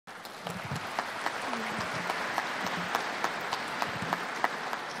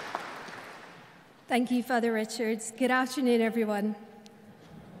Thank you, Father Richards. Good afternoon, everyone.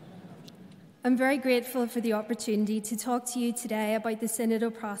 I'm very grateful for the opportunity to talk to you today about the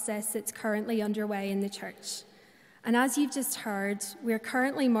synodal process that's currently underway in the Church. And as you've just heard, we're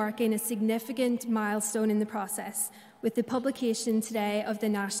currently marking a significant milestone in the process with the publication today of the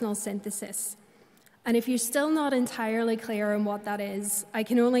National Synthesis. And if you're still not entirely clear on what that is, I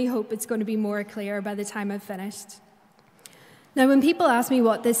can only hope it's going to be more clear by the time I've finished. Now, when people ask me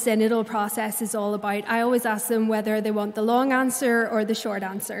what this synodal process is all about, I always ask them whether they want the long answer or the short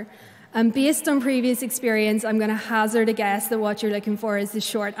answer. And based on previous experience, I'm going to hazard a guess that what you're looking for is the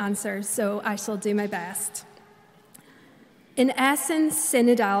short answer, so I shall do my best. In essence,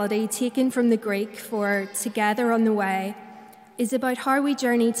 synodality, taken from the Greek for together on the way, is about how we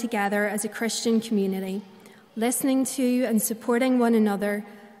journey together as a Christian community, listening to and supporting one another,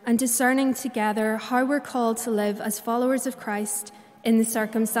 and discerning together how we're called to live as followers of Christ in the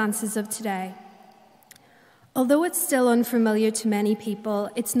circumstances of today. Although it's still unfamiliar to many people,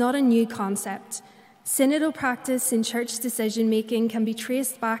 it's not a new concept. Synodal practice in church decision-making can be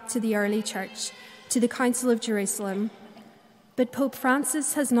traced back to the early church, to the Council of Jerusalem. But Pope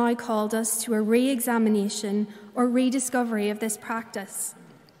Francis has now called us to a re-examination or rediscovery of this practice,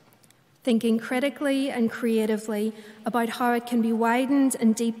 thinking critically and creatively about how it can be widened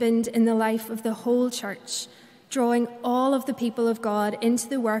and deepened in the life of the whole Church, drawing all of the people of God into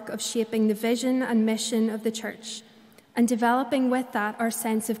the work of shaping the vision and mission of the Church, and developing with that our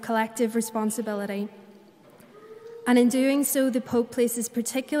sense of collective responsibility. And in doing so, the Pope places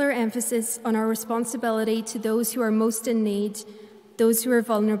particular emphasis on our responsibility to those who are most in need, those who are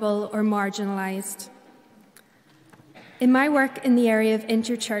vulnerable or marginalised. In my work in the area of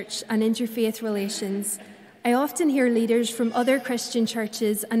interchurch and interfaith relations, I often hear leaders from other Christian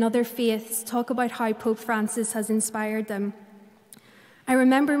churches and other faiths talk about how Pope Francis has inspired them. I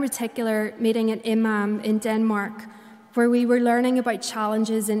remember in particular meeting an imam in Denmark where we were learning about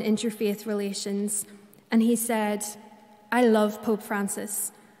challenges in interfaith relations, and he said, "I love Pope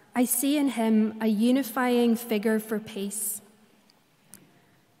Francis. I see in him a unifying figure for peace."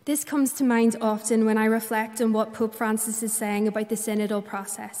 This comes to mind often when I reflect on what Pope Francis is saying about the synodal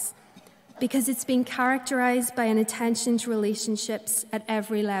process, because it's been characterised by an attention to relationships at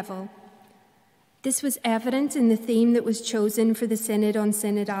every level. This was evident in the theme that was chosen for the Synod on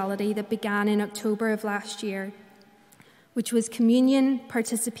Synodality that began in October of last year, which was communion,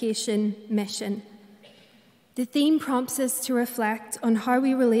 participation, mission. The theme prompts us to reflect on how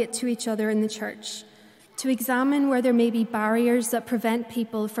we relate to each other in the Church, to examine where there may be barriers that prevent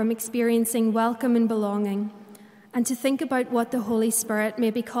people from experiencing welcome and belonging, and to think about what the Holy Spirit may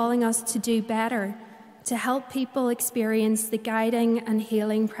be calling us to do better to help people experience the guiding and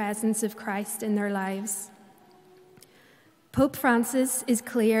healing presence of Christ in their lives. Pope Francis is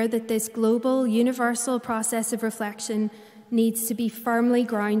clear that this global, universal process of reflection needs to be firmly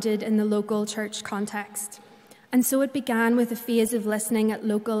grounded in the local church context. And so it began with a phase of listening at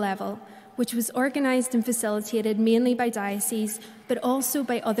local level, which was organised and facilitated mainly by dioceses, but also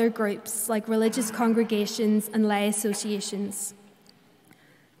by other groups like religious congregations and lay associations.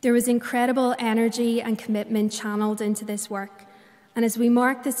 There was incredible energy and commitment channeled into this work, and as we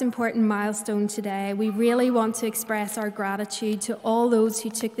mark this important milestone today, we really want to express our gratitude to all those who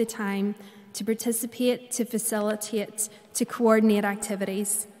took the time to participate, to facilitate, to coordinate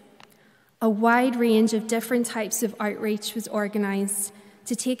activities. A wide range of different types of outreach was organised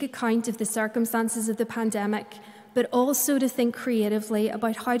to take account of the circumstances of the pandemic, but also to think creatively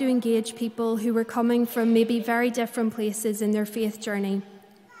about how to engage people who were coming from maybe very different places in their faith journey,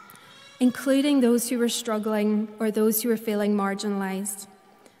 including those who were struggling or those who were feeling marginalised.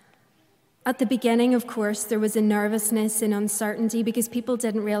 At the beginning, of course, there was a nervousness and uncertainty because people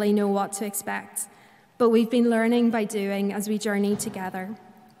didn't really know what to expect, but we've been learning by doing as we journey together.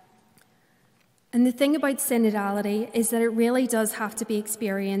 And the thing about synodality is that it really does have to be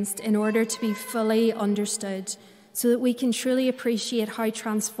experienced in order to be fully understood, so that we can truly appreciate how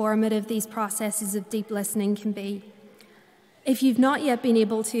transformative these processes of deep listening can be. If you've not yet been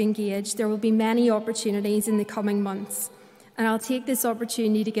able to engage, there will be many opportunities in the coming months. And I'll take this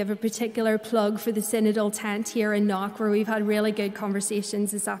opportunity to give a particular plug for the Synodal tent here in Knock, where we've had really good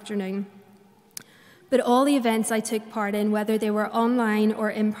conversations this afternoon. But all the events I took part in, whether they were online or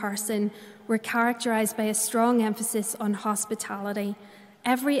in person, were characterised by a strong emphasis on hospitality.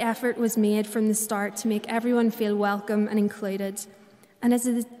 Every effort was made from the start to make everyone feel welcome and included. And as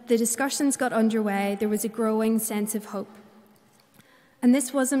the discussions got underway, there was a growing sense of hope. And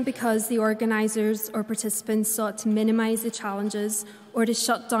this wasn't because the organisers or participants sought to minimise the challenges or to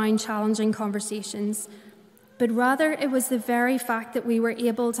shut down challenging conversations, but rather it was the very fact that we were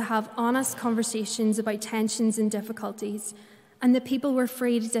able to have honest conversations about tensions and difficulties, and that people were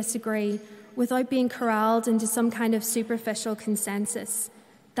free to disagree without being corralled into some kind of superficial consensus.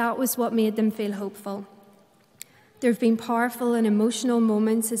 That was what made them feel hopeful. There have been powerful and emotional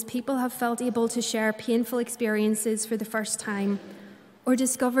moments as people have felt able to share painful experiences for the first time, or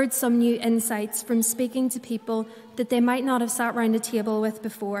discovered some new insights from speaking to people that they might not have sat round a table with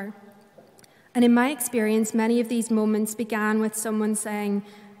before. And in my experience, many of these moments began with someone saying,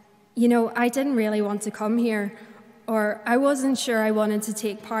 I didn't really want to come here, or I wasn't sure I wanted to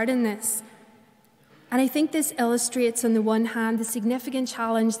take part in this. And I think this illustrates, on the one hand, the significant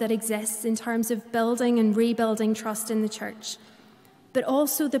challenge that exists in terms of building and rebuilding trust in the church, but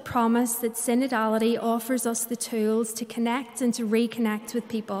also the promise that synodality offers us the tools to connect and to reconnect with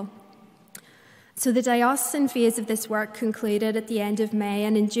people. So the diocesan phase of this work concluded at the end of May,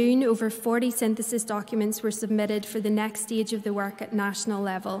 and in June, over 40 synthesis documents were submitted for the next stage of the work at national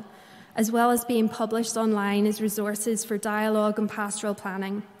level, as well as being published online as resources for dialogue and pastoral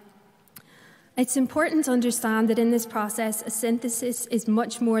planning. It's important to understand that in this process, a synthesis is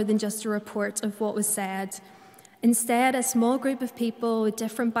much more than just a report of what was said. Instead, a small group of people with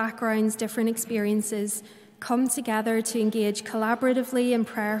different backgrounds, different experiences, come together to engage collaboratively and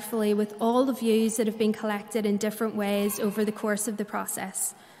prayerfully with all the views that have been collected in different ways over the course of the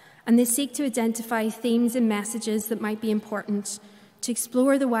process. And they seek to identify themes and messages that might be important, to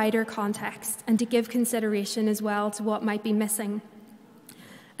explore the wider context, and to give consideration as well to what might be missing.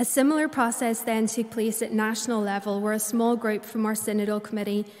 A similar process then took place at national level, where a small group from our Synodal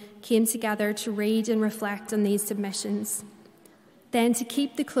Committee came together to read and reflect on these submissions. Then, to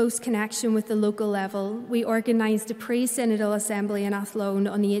keep the close connection with the local level, we organised a pre-Synodal Assembly in Athlone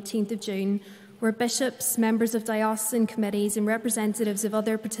on the 18th of June, where bishops, members of diocesan committees and representatives of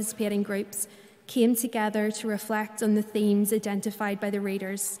other participating groups came together to reflect on the themes identified by the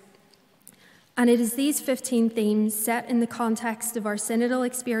readers. And it is these 15 themes, set in the context of our synodal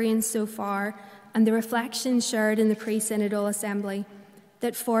experience so far and the reflections shared in the pre-Synodal Assembly,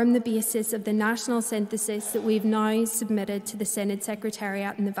 that form the basis of the national synthesis that we've now submitted to the Synod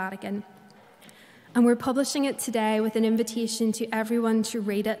Secretariat in the Vatican. And we're publishing it today with an invitation to everyone to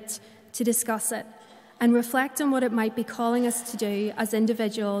read it, to discuss it, and reflect on what it might be calling us to do as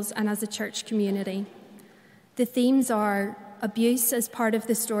individuals and as a church community. The themes are abuse as part of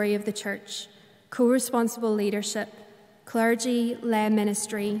the story of the church, co-responsible leadership, clergy, lay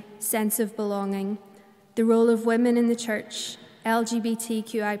ministry, sense of belonging, the role of women in the church,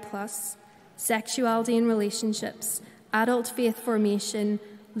 LGBTQI+, sexuality and relationships, adult faith formation,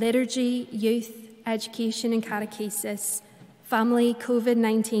 liturgy, youth, education and catechesis, family,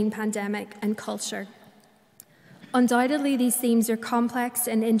 COVID-19 pandemic, and culture. Undoubtedly, these themes are complex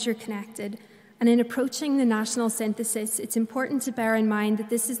and interconnected, and in approaching the national synthesis, it's important to bear in mind that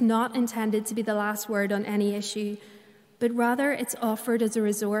this is not intended to be the last word on any issue, but rather it's offered as a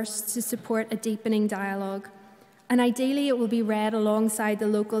resource to support a deepening dialogue. And ideally, it will be read alongside the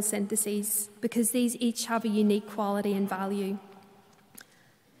local syntheses, because these each have a unique quality and value.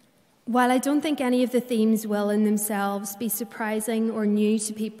 While I don't think any of the themes will in themselves be surprising or new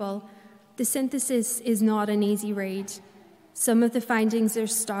to people, the synthesis is not an easy read. Some of the findings are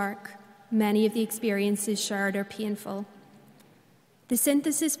stark, many of the experiences shared are painful. The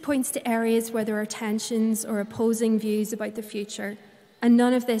synthesis points to areas where there are tensions or opposing views about the future, and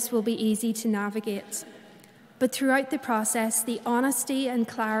none of this will be easy to navigate. But throughout the process, the honesty and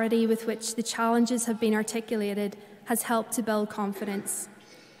clarity with which the challenges have been articulated has helped to build confidence.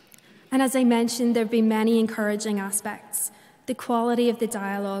 And as I mentioned, there have been many encouraging aspects: the quality of the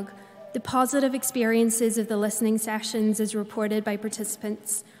dialogue, the positive experiences of the listening sessions as reported by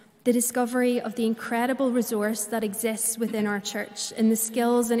participants, the discovery of the incredible resource that exists within our church in the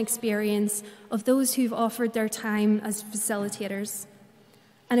skills and experience of those who've offered their time as facilitators.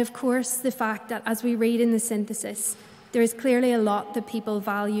 And of course, the fact that, as we read in the synthesis, there is clearly a lot that people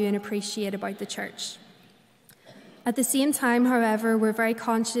value and appreciate about the church. At the same time, however, we're very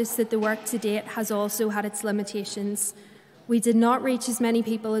conscious that the work to date has also had its limitations. We did not reach as many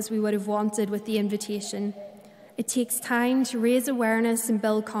people as we would have wanted with the invitation. It takes time to raise awareness and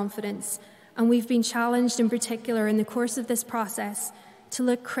build confidence, and we've been challenged in particular in the course of this process to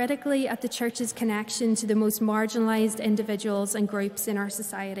look critically at the Church's connection to the most marginalised individuals and groups in our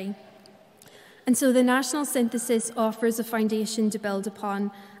society. And so the national synthesis offers a foundation to build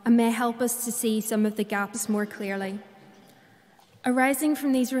upon and may help us to see some of the gaps more clearly. Arising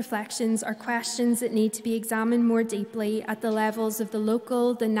from these reflections are questions that need to be examined more deeply at the levels of the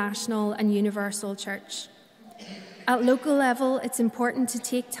local, the national and universal Church. At local level, it's important to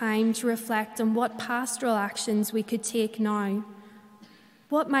take time to reflect on what pastoral actions we could take now.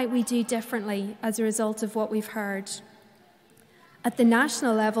 What might we do differently as a result of what we've heard? At the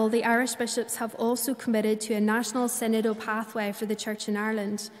national level, the Irish bishops have also committed to a national synodal pathway for the Church in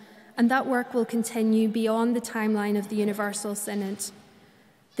Ireland, and that work will continue beyond the timeline of the Universal Synod.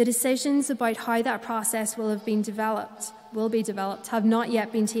 The decisions about how that process will be developed, have not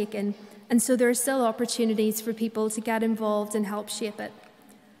yet been taken, and so there are still opportunities for people to get involved and help shape it.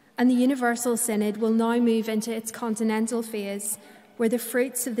 And the Universal Synod will now move into its continental phase, where the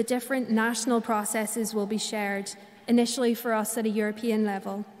fruits of the different national processes will be shared, initially for us at a European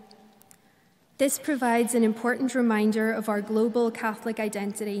level. This provides an important reminder of our global Catholic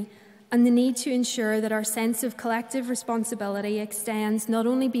identity and the need to ensure that our sense of collective responsibility extends not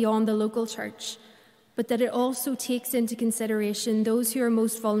only beyond the local church, but that it also takes into consideration those who are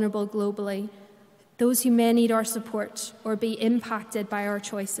most vulnerable globally, those who may need our support or be impacted by our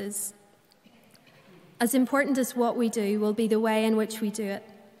choices. As important as what we do will be the way in which we do it.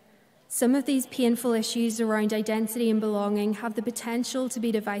 Some of these painful issues around identity and belonging have the potential to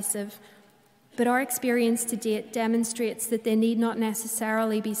be divisive, but our experience to date demonstrates that they need not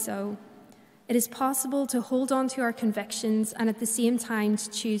necessarily be so. It is possible to hold on to our convictions and at the same time to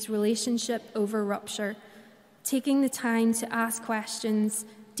choose relationship over rupture, taking the time to ask questions,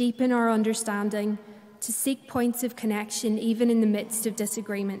 deepen our understanding, to seek points of connection even in the midst of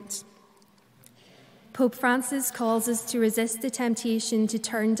disagreement. Pope Francis calls us to resist the temptation to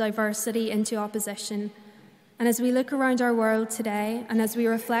turn diversity into opposition. And as we look around our world today, and as we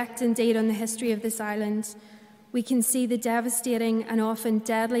reflect indeed on the history of this island, we can see the devastating and often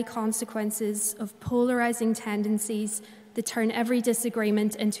deadly consequences of polarizing tendencies that turn every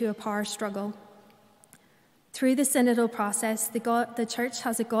disagreement into a power struggle. Through the synodal process, the Church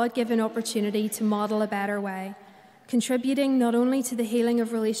has a God-given opportunity to model a better way, contributing not only to the healing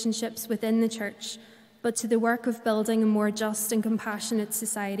of relationships within the Church, but to the work of building a more just and compassionate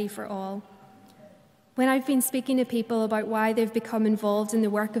society for all. When I've been speaking to people about why they've become involved in the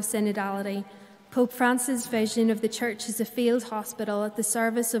work of synodality, Pope Francis' vision of the Church as a field hospital at the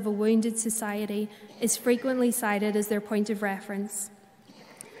service of a wounded society is frequently cited as their point of reference.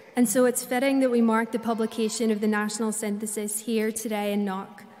 And so it's fitting that we mark the publication of the National Synthesis here today in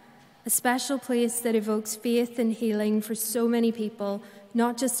Knock, a special place that evokes faith and healing for so many people,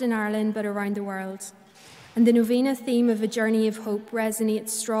 not just in Ireland but around the world. And the Novena theme of a journey of hope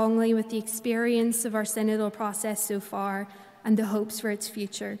resonates strongly with the experience of our synodal process so far and the hopes for its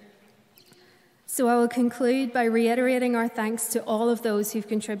future. So I will conclude by reiterating our thanks to all of those who've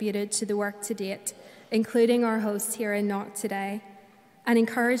contributed to the work to date, including our hosts here in Knock today, and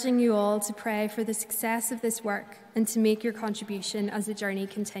encouraging you all to pray for the success of this work and to make your contribution as the journey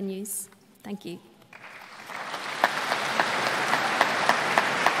continues. Thank you.